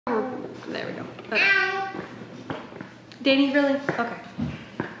There we go. Okay. Danny, really? Okay.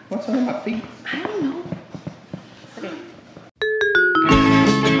 What's under my feet? I don't know. Okay.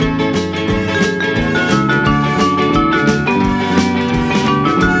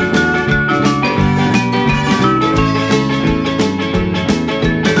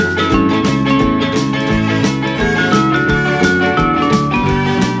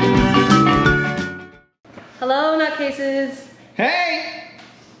 Hello, nutcases. Hey!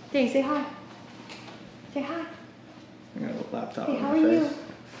 Danny, say hi. Say hi. I got a little laptop Hey, on how my are face.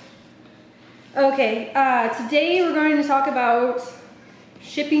 you? Okay, today we're going to talk about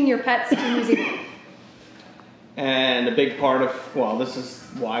shipping your pets to New Zealand. And a big part of, well, this is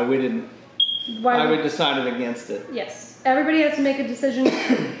why we decided against it. Yes, everybody has to make a decision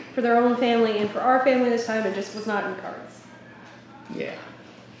for their own family, and for our family this time, it just was not in cards. Yeah.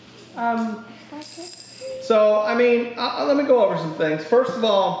 That's it. So, I mean, let me go over some things. First of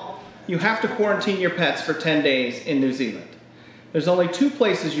all, you have to quarantine your pets for 10 days in New Zealand. There's only two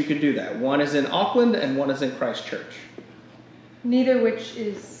places you can do that. One is in Auckland and one is in Christchurch. Neither which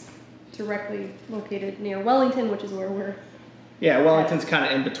is directly located near Wellington, which is where we're... Yeah, Wellington's kind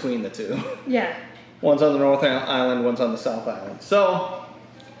of in between the two. Yeah. One's on the North Island, one's on the South Island. So,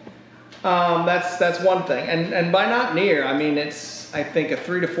 that's one thing. And by not near, I mean it's, I think, a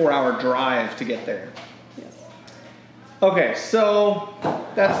 3 to 4 hour drive to get there. Yes. Okay, so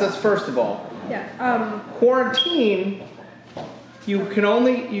that's first of all. Yeah. Quarantine, they can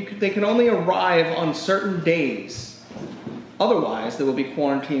only arrive on certain days. Otherwise, they will be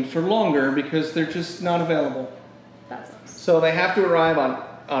quarantined for longer because they're just not available. That sucks. So they have to arrive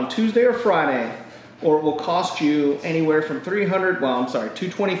on Tuesday or Friday, or it will cost you anywhere from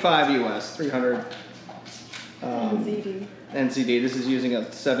 $225 US, 300 NZD. NCD. This is using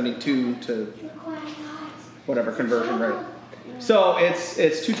a 72 to whatever conversion rate. So it's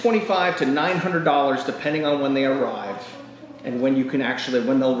 $225 to $900 depending on when they arrive and when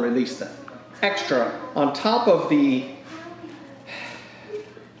they'll release them. Extra on top of the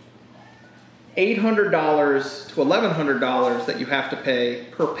 $800 to $1,100 that you have to pay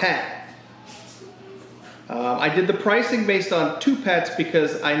per pet. I did the pricing based on 2 pets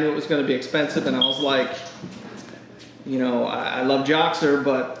because I knew it was going to be expensive, and I was like, you know, I love Joxer,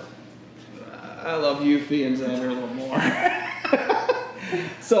 but I love Yuffie and Xander a little more.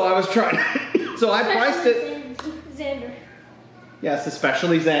 So I was trying. So I priced it. Xander. Yes,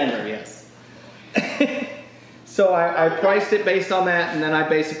 especially Xander. Yes. So I priced it based on that, and then I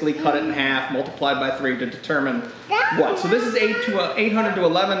basically cut it in half, multiplied by 3 to determine what. So this is $800 to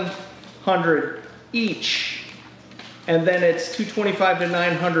 $1,100 each, and then it's $225 to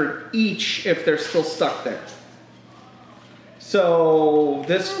 $900 each if they're still stuck there. So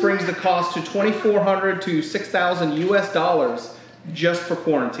this brings the cost to $2,400 to $6,000 US dollars just for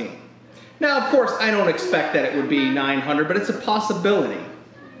quarantine. Now, of course, I don't expect that it would be $900, but it's a possibility,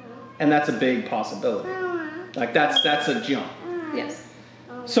 and that's a big possibility. Like that's a jump. Yes.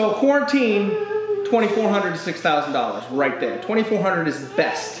 So quarantine, $2,400 to $6,000 right there. $2,400 is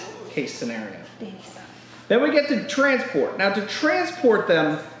best case scenario. Then we get to transport. Now to transport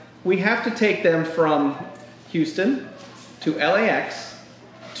them, we have to take them from Houston to LAX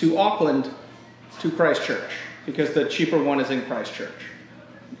to Auckland to Christchurch because the cheaper one is in Christchurch.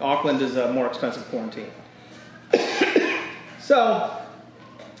 Auckland is a more expensive quarantine. So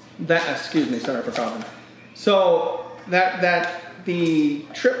that, excuse me, sorry for coughing. So the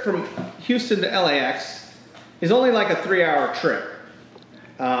trip from Houston to LAX is only like a 3-hour trip.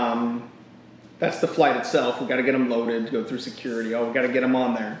 That's the flight itself. We got to get them loaded, go through security. Oh, we got to get them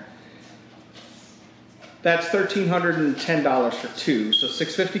on there. That's $1,310 for 2, so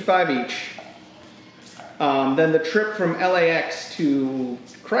 $655 each. Then the trip from LAX to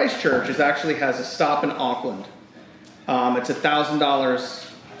Christchurch actually has a stop in Auckland. It's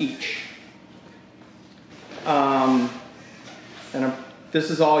 $1,000 each.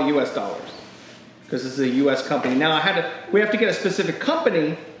 This is all US dollars because this is a US company. Now we have to get a specific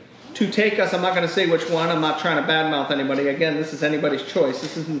company to take us. I'm not going to say which one. I'm not trying to badmouth anybody. Again, this is anybody's choice.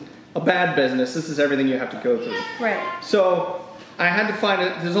 This isn't a bad business. This is everything you have to go through. Right. So I had to find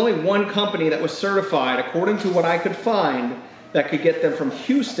it. There's only one company that was certified, according to what I could find, that could get them from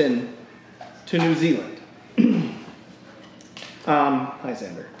Houston to New Zealand. Hi,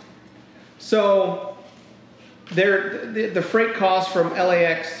 Xander. So the freight cost from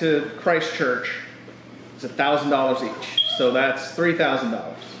LAX to Christchurch is $1,000 each. So that's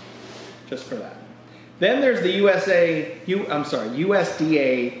 $3,000 just for that. Then there's the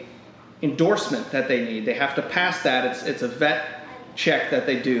USDA endorsement that they need. They have to pass that. It's a vet check that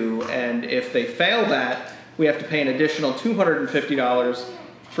they do, and if they fail that, we have to pay an additional $250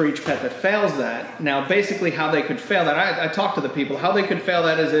 for each pet that fails that. Now, basically how they could fail that, I talked to the people, how they could fail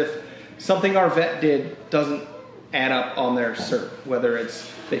that is if something our vet did doesn't add up on their cert, whether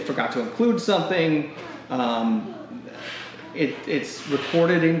it's they forgot to include something, it's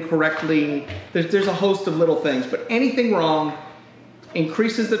reported incorrectly. There's a host of little things, but anything wrong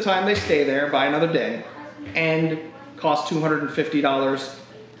increases the time they stay there by another day and costs $250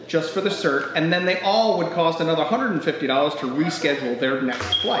 just for the cert, and then they all would cost another $150 to reschedule their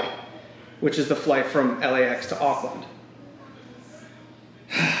next flight, which is the flight from LAX to Auckland.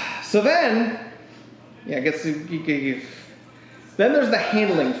 So then, yeah, I guess then there's the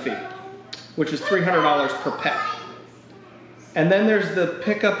handling fee, which is $300 per pet. And then there's the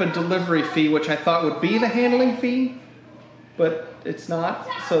pickup and delivery fee, which I thought would be the handling fee, but it's not.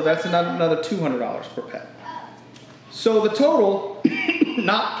 So that's another $200 per pet. So the total,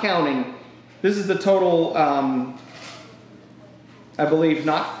 not counting, this is the total, I believe,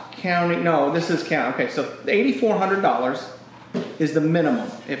 not counting, no, this is count. Okay, so $8,400 is the minimum.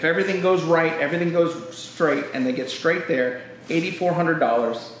 If everything goes right, everything goes straight, and they get straight there,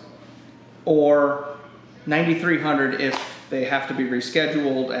 $8,400, or $9,300 if they have to be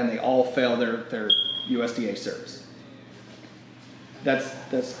rescheduled and they all fail their USDA certs. That's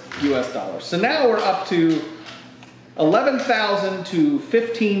US dollars. So now we're up to $11,000 to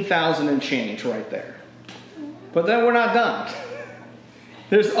 $15,000 and change right there. But then we're not done.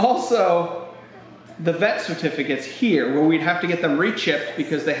 There's also the vet certificates here, where we'd have to get them rechipped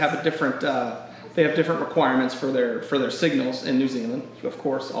because they have a different requirements for their signals in New Zealand. Of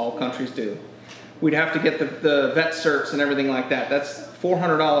course, all countries do. We'd have to get the vet certs and everything like that. That's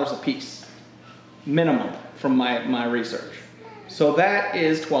 $400 a piece, minimum, from my research. So that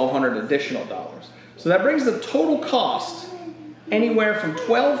is $1,200 additional dollars. So that brings the total cost anywhere from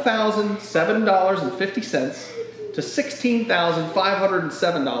 $12,007.50 to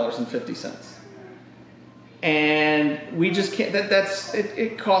 $16,507.50. And we just can't,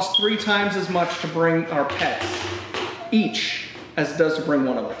 it costs 3 times as much to bring our pets each as it does to bring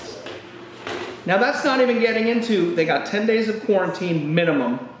one of us. Now that's not even getting into, they got 10 days of quarantine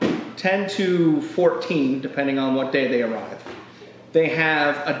minimum, 10 to 14 depending on what day they arrive. They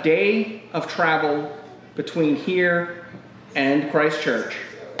have a day of travel between here and Christchurch.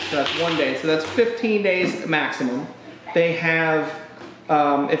 So that's 1 day. So that's 15 days maximum. They have,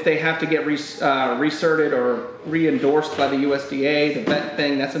 if they have to get recerted or re-endorsed by the USDA, the vet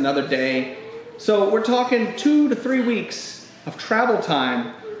thing, that's another day. So we're talking 2 to 3 weeks of travel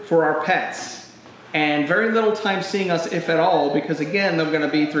time for our pets, and very little time seeing us, if at all, because again, they're going to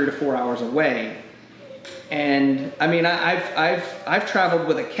be 3 to 4 hours away. And I mean, I've traveled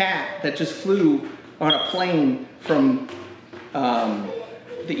with a cat that just flew on a plane from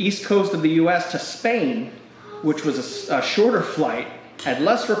the east coast of the U.S. to Spain, which was a shorter flight, had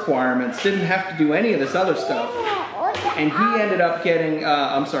less requirements, didn't have to do any of this other stuff, and he ended up getting,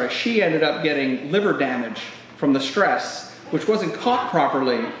 she ended up getting liver damage from the stress, which wasn't caught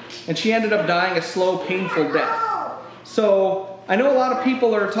properly, and she ended up dying a slow, painful death. So I know a lot of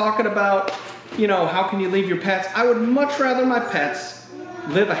people are talking about, you know, how can you leave your pets? I would much rather my pets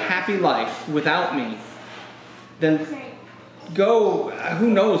live a happy life without me than go, who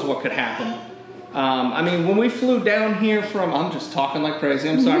knows what could happen. I mean, when we flew down here from, I'm just talking like crazy,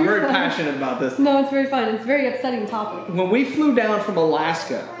 I'm sorry, I'm very passionate about this. No, it's very fun. It's a very upsetting topic. When we flew down from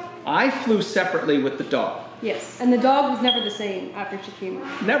Alaska, I flew separately with the dog. Yes, and the dog was never the same after she came.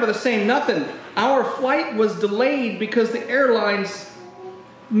 Never the same, nothing. Our flight was delayed because the airlines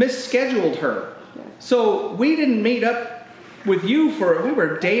misscheduled her. Yeah. So we didn't meet up with you we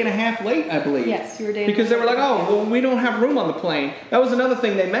were a day and a half late, I believe. Yes, you were a day and a half. Because they were like, oh, well, we don't have room on the plane. That was another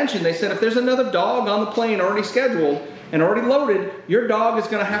thing they mentioned. They said if there's another dog on the plane already scheduled and already loaded, your dog is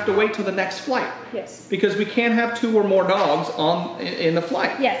going to have to wait till the next flight. Yes. Because we can't have 2 or more dogs in the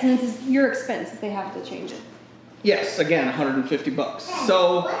flight. Yes, and it's your expense if they have to change it. Yes, again, $150.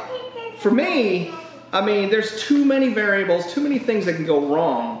 So for me, I mean, there's too many variables, too many things that can go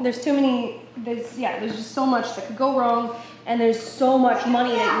wrong. There's too many, there's just so much that could go wrong, and there's so much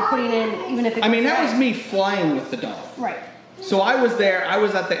money that you're putting in, even if it's... I mean, that was me flying with the dog. Right. So I was there, I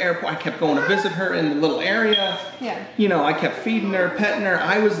was at the airport, I kept going to visit her in the little area. Yeah. You know, I kept feeding her, petting her.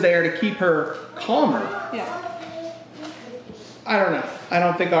 I was there to keep her calmer. Yeah. I don't know. I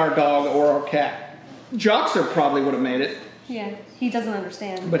don't think our dog or our cat, Joxer probably would have made it. Yeah, he doesn't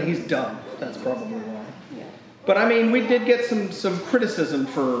understand. But he's dumb. That's probably why. Yeah. But I mean, we did get some criticism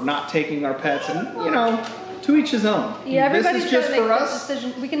for not taking our pets, and you know, to each his own. Yeah, everybody's this is just trying to make for us.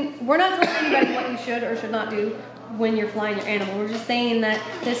 Decision. We're not telling anybody what you should or should not do when you're flying your animal. We're just saying that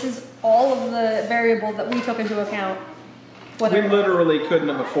this is all of the variables that we took into account whether we literally couldn't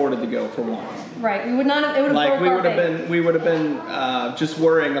have afforded to go for one. Right, we would not have, it would have Like broke we would have been just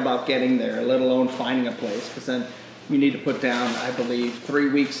worrying about getting there, let alone finding a place, because then you need to put down, I believe, 3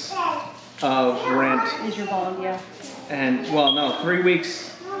 weeks of rent. Is your bond, yeah. And, well, no, 3 weeks.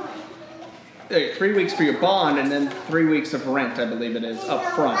 3 weeks for your bond, and then 3 weeks of rent, I believe it is, up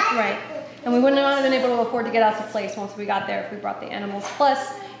front. Right. And we wouldn't have been able to afford to get out the place once we got there if we brought the animals.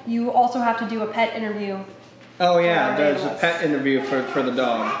 Plus, you also have to do a pet interview. Oh yeah, there's a pet interview for the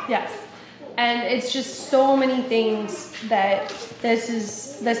dog. Yes. And it's just so many things that this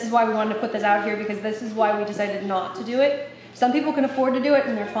is why we wanted to put this out here, because this is why we decided not to do it. Some people can afford to do it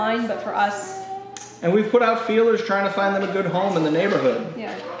and they're fine, but for us. And we've put out feelers trying to find them a good home in the neighborhood.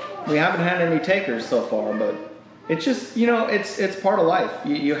 Yeah. We haven't had any takers so far, but it's just, you know, it's part of life.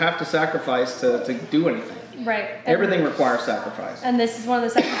 You have to sacrifice to do anything. Right. Everything requires sacrifice. And this is one of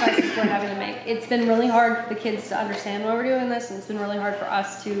the sacrifices we're having to make. It's been really hard for the kids to understand why we're doing this, and it's been really hard for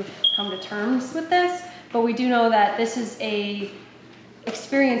us to come to terms with this. But we do know that this is a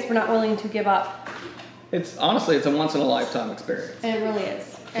experience we're not willing to give up. It's honestly, it's a once in a lifetime experience. And it really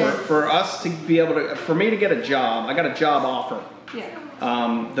is. For us to be able to, for me to get a job, I got a job offer. Yeah.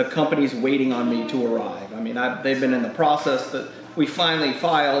 The company's waiting on me to arrive. I mean, they've been in the process that we finally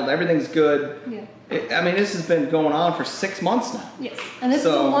filed. Everything's good. Yeah. I mean, this has been going on for 6 monends now. Yes, and this is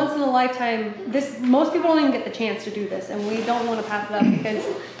a once in a lifetime. Most people don't even get the chance to do this, and we don't want to pass it up because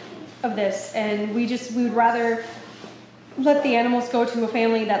of this. And we would rather let the animals go to a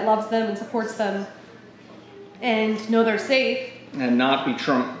family that loves them and supports them, and know they're safe. And not be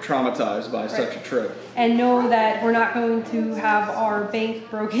traumatized by such a trip. And know that we're not going to have our bank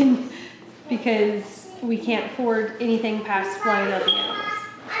broken because we can't afford anything past flying out the animals.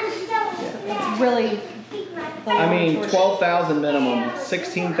 It's really. I mean, 12,000 minimum,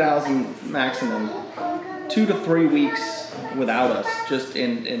 16,000 maximum, 2 to 3 weeks without us. Just I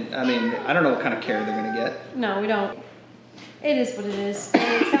mean, I don't know what kind of care they're gonna get. No, we don't. It is what it is.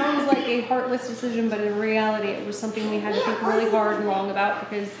 And it sounds like a heartless decision, but in reality, it was something we had to think really hard and long about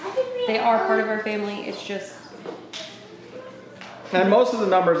because they are part of our family. It's just. And most of the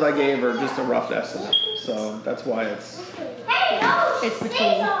numbers I gave are just a rough estimate, so that's why it's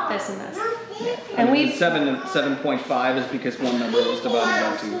between this and this. Yeah. And I mean, 7.5 is because one number was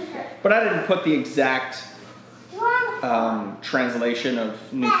divided by 2. But I didn't put the exact translation of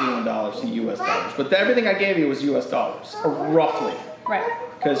New Zealand dollars to US dollars. But everything I gave you was US dollars, roughly. Right.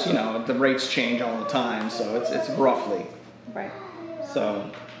 Because, you know, the rates change all the time, so it's roughly. Right.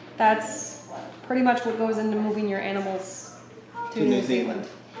 So. That's pretty much what goes into moving your animals to New Zealand.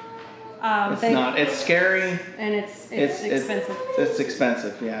 It's scary. And it's expensive. It's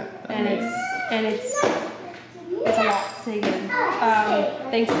expensive, yeah. It's a lot to take in.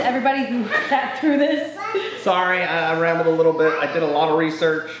 Thanks to everybody who sat through this. Sorry, I rambled a little bit. I did a lot of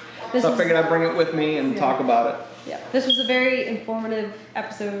research, so I figured I'd bring it with me and talk about it. Yeah, this was a very informative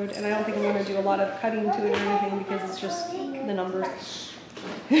episode, and I don't think I'm going to do a lot of cutting to it or anything because it's just the numbers.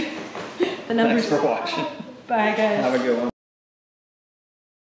 The numbers. Thanks for watching. Bye, guys. Have a good one.